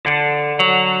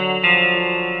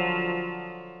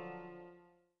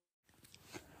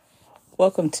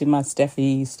Welcome to my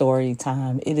Steffie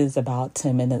Storytime. It is about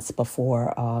 10 minutes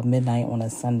before midnight on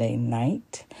a Sunday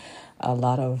night. A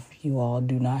lot of you all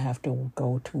do not have to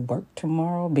go to work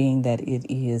tomorrow, being that it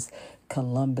is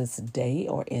Columbus Day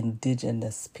or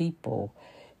Indigenous People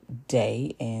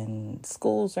Day, and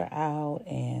schools are out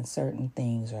and certain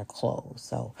things are closed.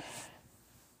 So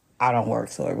I don't work,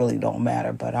 so it really don't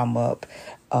matter, but I'm up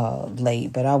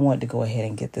late. But I wanted to go ahead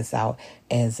and get this out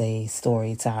as a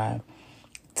story time.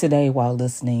 Today, while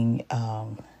listening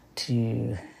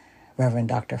to Reverend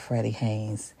Dr. Freddie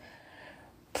Haynes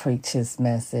preach his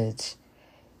message,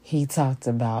 he talked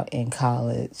about in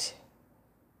college,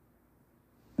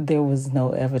 there was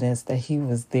no evidence that he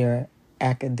was there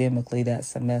academically that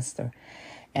semester.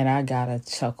 And I got a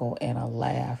chuckle and a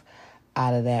laugh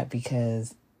out of that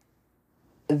because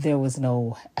there was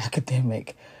no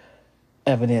academic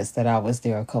evidence that I was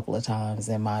there a couple of times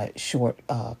in my short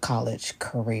college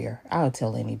career. I'll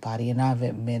tell anybody, and I've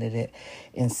admitted it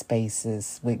in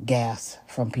spaces with gasps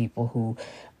from people who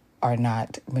are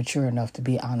not mature enough to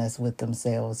be honest with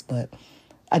themselves. But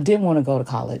I didn't want to go to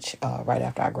college right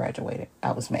after I graduated.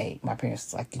 I was made. My parents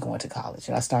was like, you're going to college.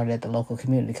 And I started at the local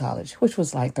community college, which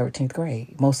was like 13th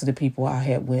grade. Most of the people I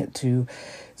had went to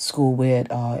school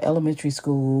with, elementary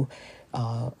school,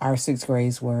 our sixth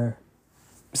grades were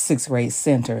sixth grade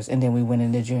centers, and then we went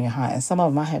into junior high. And some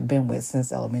of them I had been with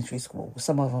since elementary school.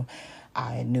 Some of them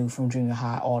I knew from junior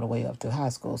high all the way up to high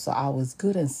school. So I was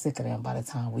good and sick of them by the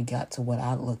time we got to what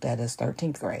I looked at as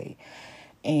 13th grade.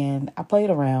 And I played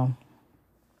around,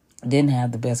 didn't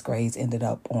have the best grades, ended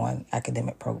up on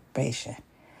academic probation.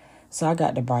 So I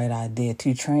got the bright idea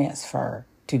to transfer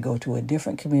to go to a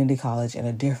different community college in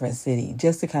a different city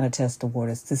just to kind of test the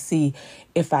waters to see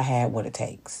if I had what it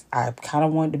takes. I kind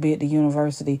of wanted to be at the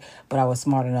university, but I was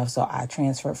smart enough, so I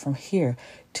transferred from here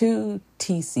to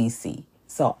TCC.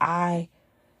 So I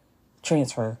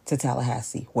transferred to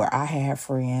Tallahassee, where I had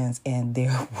friends, and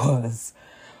there was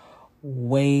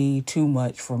way too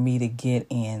much for me to get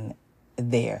in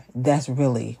there. That's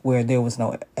really where there was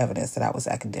no evidence that I was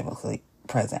academically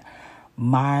present.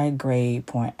 My grade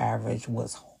point average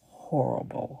was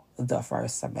horrible the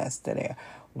first semester there.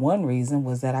 One reason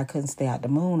was that I couldn't stay out the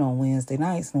moon on Wednesday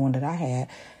nights, knowing that I had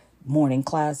morning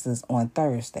classes on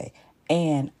Thursday.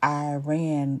 And I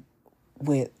ran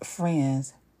with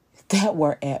friends that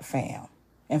were at FAM.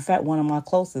 In fact, one of my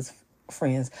closest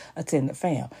friends attended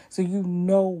FAM. So you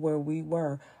know where we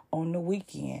were on the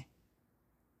weekend.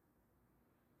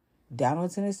 Down on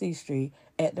Tennessee Street,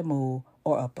 at the Move,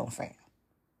 or up on FAM.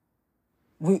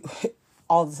 We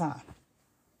all the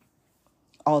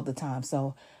time.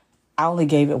 So I only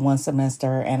gave it one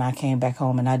semester, and I came back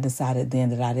home, and I decided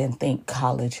then that I didn't think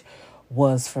college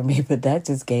was for me. But that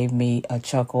just gave me a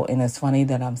chuckle. And it's funny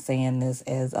that I'm saying this,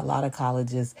 as a lot of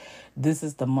colleges, this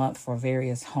is the month for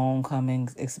various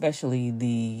homecomings, especially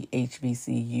the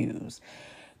HBCUs.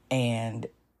 And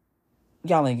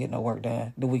y'all ain't getting no work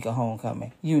done the week of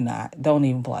homecoming. You not. Don't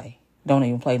even play.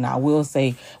 Now, I will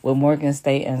say with Morgan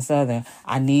State and Southern,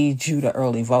 I need you to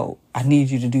early vote. I need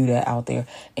you to do that out there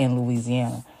in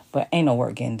Louisiana. But ain't no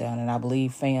work getting done. And I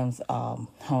believe FAM's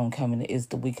homecoming is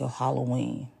the week of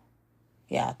Halloween.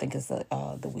 Yeah, I think it's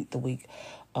the week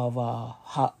of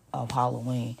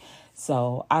Halloween.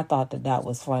 So I thought that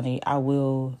was funny. I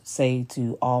will say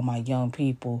to all my young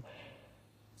people,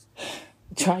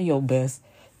 try your best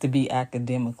to be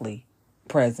academically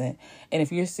present. And if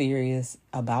you're serious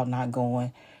about not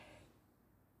going,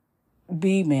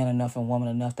 be man enough and woman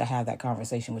enough to have that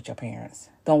conversation with your parents.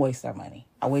 Don't waste their money.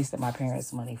 I wasted my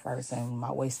parents' money first, and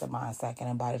I wasted mine second.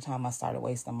 And by the time I started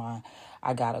wasting mine,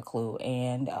 I got a clue.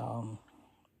 And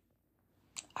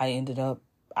I ended up,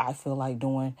 I feel like,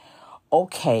 doing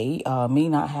okay. Me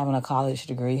not having a college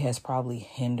degree has probably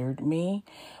hindered me,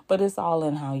 but it's all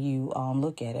in how you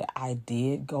look at it. I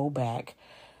did go back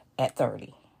at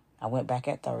 30. I went back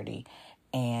at 30,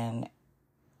 and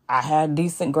I had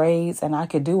decent grades, and I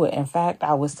could do it. In fact,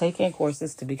 I was taking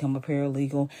courses to become a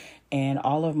paralegal, and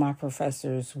all of my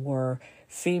professors were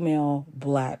female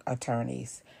Black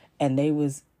attorneys, and they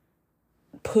was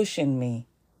pushing me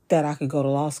that I could go to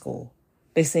law school.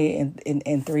 They say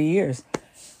in 3 years,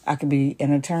 I could be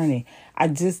an attorney. I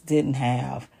just didn't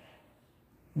have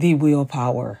the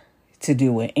willpower to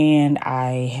do it. And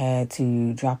I had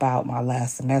to drop out my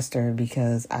last semester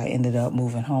because I ended up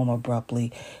moving home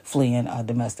abruptly, fleeing a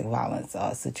domestic violence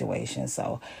situation.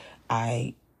 So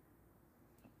I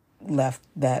left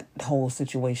that whole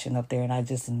situation up there, and I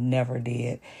just never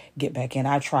did get back in.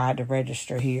 I tried to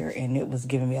register here, and it was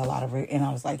giving me a lot of, and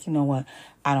I was like, you know what?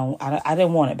 I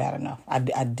didn't want it bad enough. I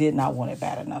did not want it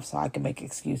bad enough, so I could make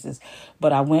excuses.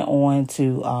 But I went on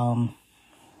to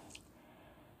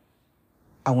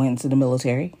I went into the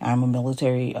military. I'm a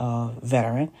military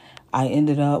veteran. I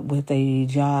ended up with a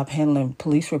job handling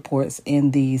police reports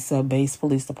in the sub-base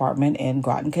police department in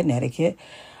Groton, Connecticut.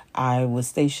 I was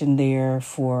stationed there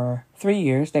for 3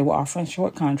 years. They were offering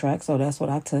short contracts, so that's what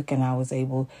I took, and I was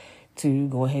able to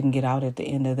go ahead and get out at the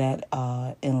end of that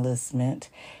enlistment.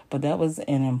 But that was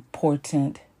an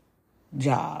important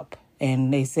job,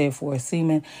 and they said for a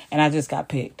seaman, and I just got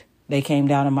picked. They came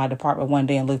down in my department one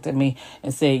day and looked at me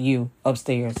and said, "You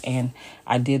upstairs." And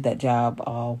I did that job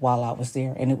while I was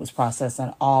there, and it was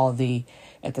processing all the,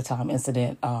 at the time,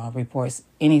 incident reports.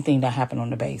 Anything that happened on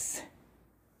the base,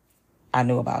 I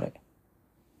knew about it.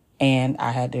 And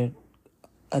I had to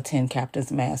attend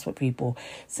captain's mass with people,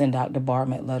 send out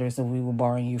debarment letters that we were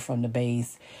borrowing you from the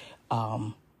base,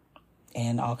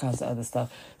 and all kinds of other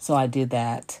stuff. So I did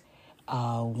that.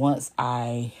 Once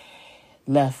I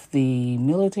left the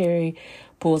military,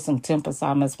 pulled some temp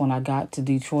assignments. When I got to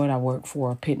Detroit, I worked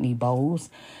for Pitney Bowes,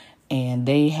 and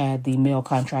they had the mail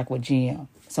contract with GM.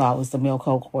 So I was the mail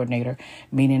code coordinator,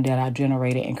 meaning that I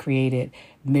generated and created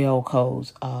mail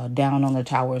codes down on the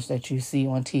towers that you see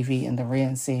on TV in the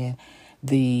REN, saying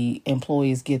the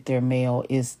employees get their mail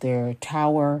is their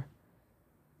tower,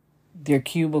 their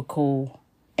cubicle,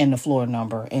 and the floor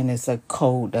number, and it's a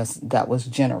code that was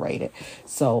generated.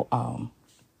 So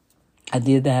I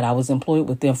did that. I was employed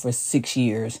with them for 6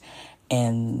 years,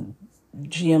 and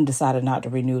GM decided not to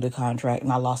renew the contract,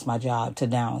 and I lost my job to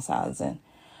downsizing.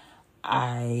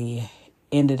 I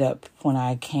ended up, when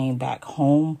I came back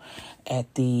home,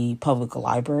 at the public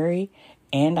library,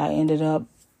 and I ended up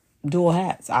dual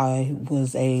hats. I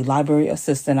was a library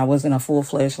assistant. I wasn't a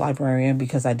full-fledged librarian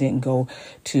because I didn't go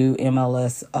to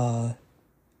MLS.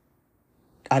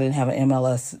 I didn't have an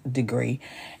MLS degree,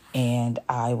 and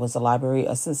I was a library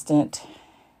assistant,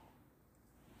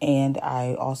 and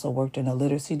I also worked in the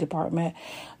literacy department.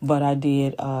 But I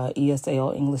did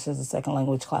ESL, English as a Second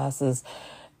Language classes,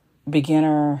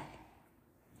 beginner,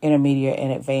 intermediate,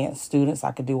 and advanced students.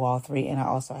 I could do all three. And I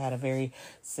also had a very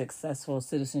successful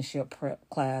citizenship prep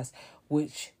class,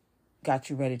 which got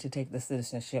you ready to take the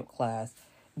citizenship class,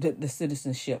 the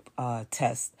citizenship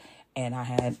test. And I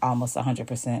had almost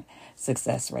 100%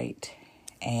 success rate.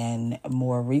 And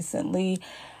more recently,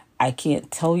 I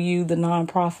can't tell you the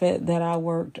nonprofit that I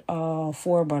worked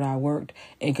for, but I worked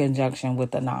in conjunction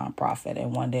with the nonprofit.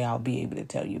 And one day I'll be able to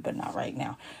tell you, but not right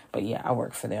now. But yeah, I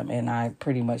work for them, and I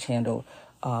pretty much handle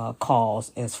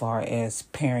calls as far as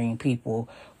pairing people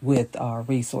with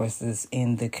resources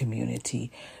in the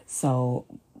community. So,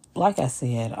 like I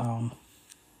said,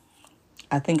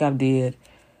 I think I did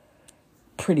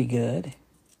pretty good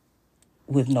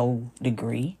with no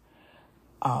degree.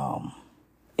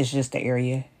 It's just the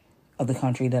area of the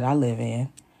country that I live in,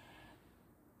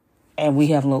 and we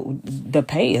have the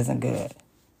pay isn't good.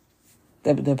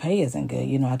 The pay isn't good.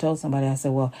 You know, I told somebody, I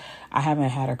said, well, I haven't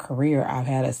had a career. I've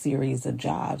had a series of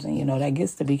jobs, and, you know, that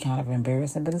gets to be kind of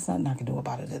embarrassing, but it's nothing I can do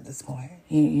about it at this point.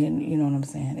 You know what I'm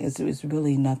saying? It's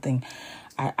really nothing.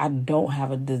 I don't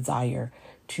have a desire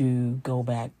to go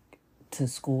back to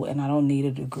school, and I don't need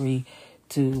a degree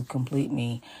to complete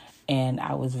me. And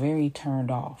I was very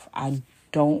turned off. I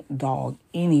don't dog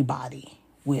anybody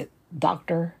with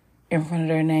doctor in front of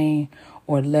their name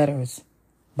or letters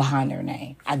behind their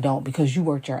name. I don't, because you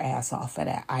worked your ass off for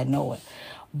that. I know it.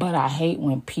 But I hate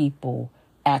when people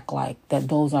act like that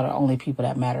those are the only people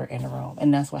that matter in the room.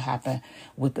 And that's what happened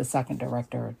with the second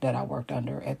director that I worked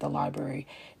under at the library.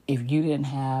 If you didn't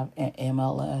have an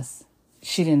MLS,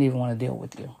 she didn't even want to deal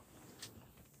with you.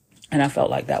 And I felt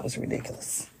like that was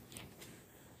ridiculous.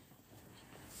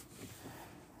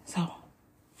 So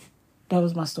that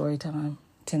was my story time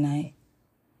tonight.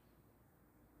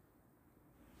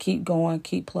 Keep going,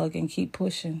 keep plugging, keep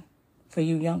pushing for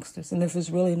you youngsters. And if it's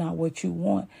really not what you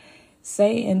want,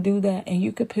 say and do that, and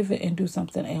you could pivot and do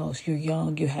something else. You're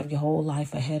young, you have your whole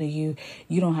life ahead of you.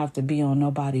 You don't have to be on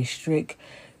nobody's strict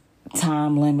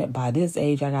time limit. By this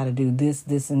age, I got to do this,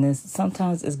 and this.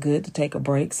 Sometimes it's good to take a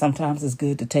break. Sometimes it's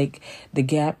good to take the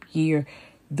gap year.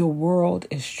 The world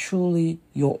is truly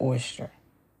your oyster.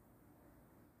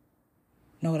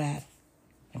 Know that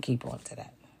and keep on to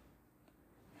that.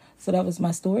 So that was my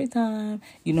story time.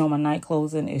 You know, my night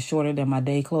closing is shorter than my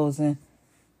day closing.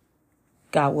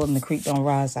 God willing, the creek don't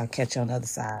rise. I'll catch you on the other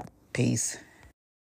side. Peace.